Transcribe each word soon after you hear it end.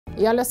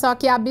E olha só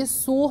que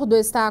absurdo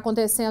está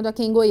acontecendo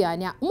aqui em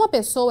Goiânia. Uma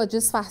pessoa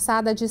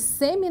disfarçada de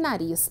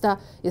seminarista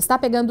está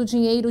pegando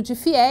dinheiro de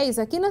fiéis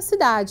aqui na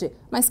cidade.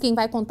 Mas quem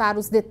vai contar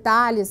os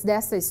detalhes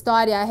dessa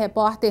história é a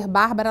repórter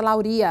Bárbara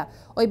Lauria.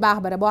 Oi,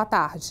 Bárbara, boa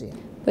tarde.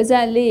 Pois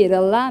é, Lira,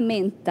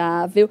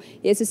 lamentável.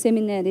 Esse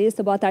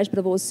seminarista, boa tarde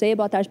para você,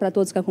 boa tarde para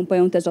todos que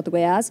acompanham o TJ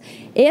Goiás.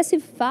 Esse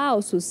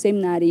falso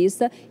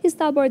seminarista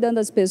está abordando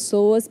as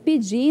pessoas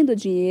pedindo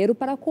dinheiro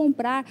para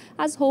comprar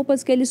as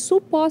roupas que ele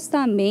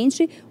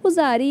supostamente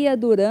usaria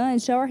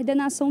durante a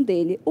ordenação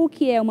dele, o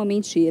que é uma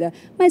mentira.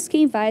 Mas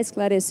quem vai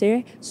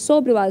esclarecer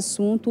sobre o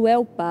assunto é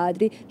o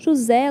padre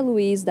José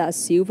Luiz da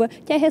Silva,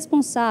 que é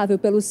responsável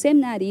pelos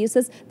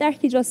seminaristas da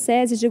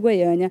Arquidiocese de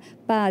Goiânia.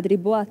 Padre,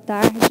 boa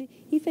tarde.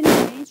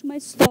 Infelizmente, uma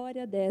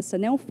história dessa,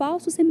 né? Um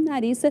falso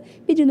seminarista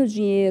pedindo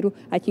dinheiro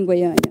aqui em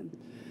Goiânia.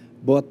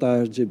 Boa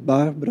tarde,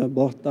 Bárbara.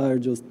 Boa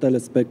tarde aos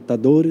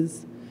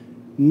telespectadores.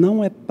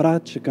 Não é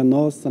prática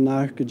nossa na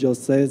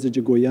Arquidiocese de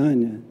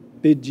Goiânia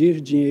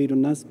pedir dinheiro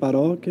nas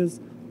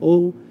paróquias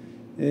ou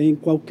em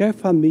qualquer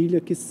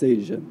família que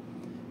seja.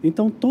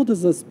 Então,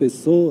 todas as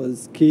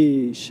pessoas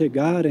que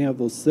chegarem a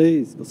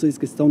vocês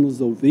que estão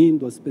nos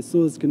ouvindo, as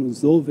pessoas que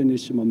nos ouvem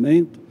neste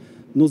momento,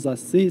 nos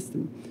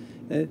assistem,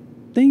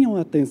 tenham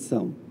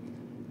atenção.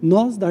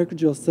 Nós da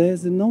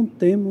Arquidiocese não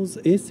temos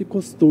esse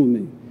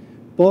costume.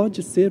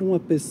 Pode ser uma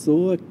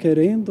pessoa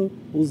querendo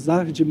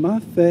usar de má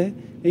fé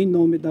em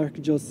nome da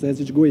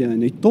Arquidiocese de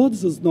Goiânia. E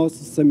todos os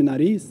nossos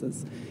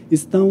seminaristas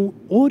estão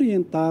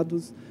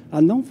orientados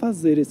a não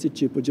fazer esse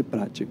tipo de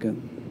prática.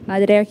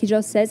 Padre, a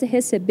Arquidiocese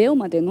recebeu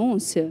uma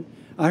denúncia?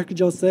 A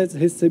Arquidiocese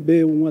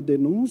recebeu uma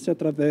denúncia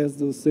através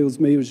dos seus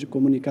meios de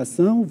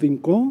comunicação,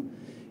 VINCOM,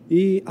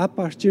 e, a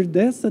partir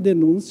dessa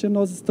denúncia,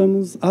 nós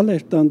estamos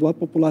alertando a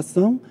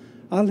população,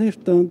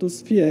 alertando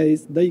os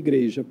fiéis da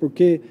igreja,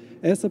 porque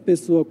essa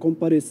pessoa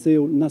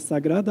compareceu na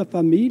Sagrada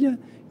Família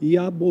e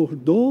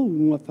abordou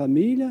uma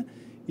família,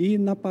 e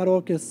na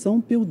paróquia São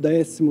Pio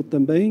X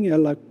também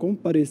ela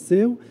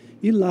compareceu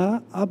e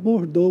lá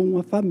abordou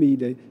uma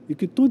família. E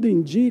que tudo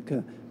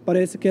indica,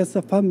 parece que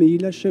essa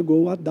família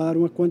chegou a dar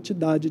uma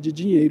quantidade de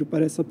dinheiro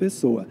para essa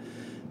pessoa.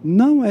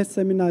 Não é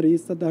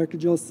seminarista da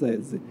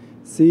Arquidiocese.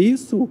 Se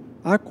isso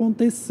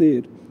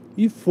acontecer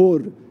e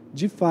for,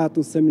 de fato,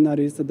 um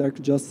seminarista da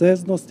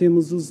Arquidiocese, nós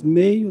temos os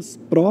meios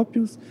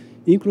próprios,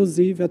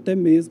 inclusive até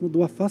mesmo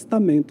do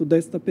afastamento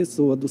desta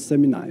pessoa do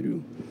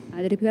seminário.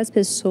 Padre, para as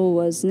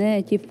pessoas,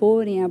 né, que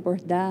forem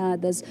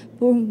abordadas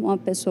por uma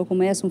pessoa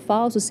como essa, um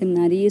falso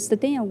seminarista,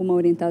 tem alguma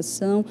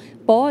orientação?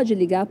 Pode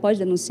ligar, pode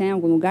denunciar em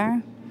algum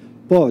lugar?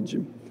 Pode.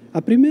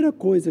 A primeira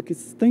coisa que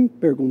se tem que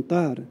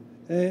perguntar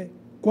é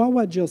qual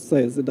a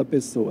diocese da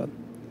pessoa.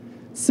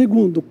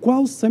 Segundo,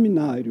 qual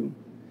seminário?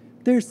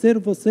 Terceiro,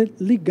 você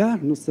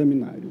ligar no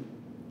seminário.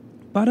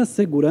 Para a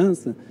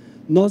segurança,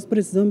 nós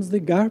precisamos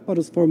ligar para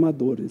os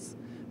formadores.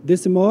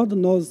 Desse modo,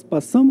 nós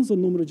passamos o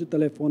número de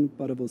telefone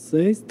para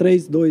vocês,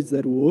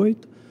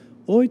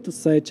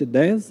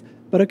 3208-8710,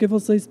 para que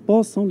vocês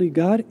possam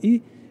ligar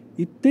e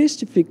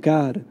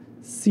testificar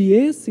se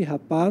esse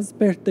rapaz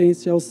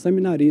pertence aos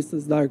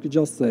seminaristas da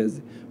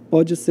Arquidiocese.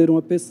 Pode ser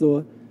uma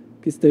pessoa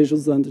que esteja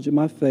usando de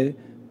má fé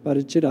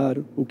para tirar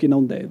o que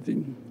não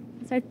deve.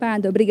 Certo,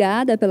 padre.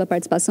 Obrigada pela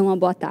participação. Uma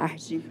boa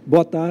tarde.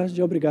 Boa tarde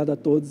e obrigado a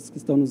todos que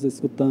estão nos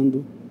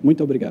escutando.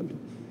 Muito obrigado.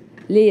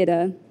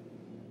 Lira.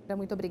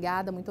 Muito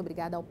obrigada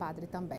ao padre também.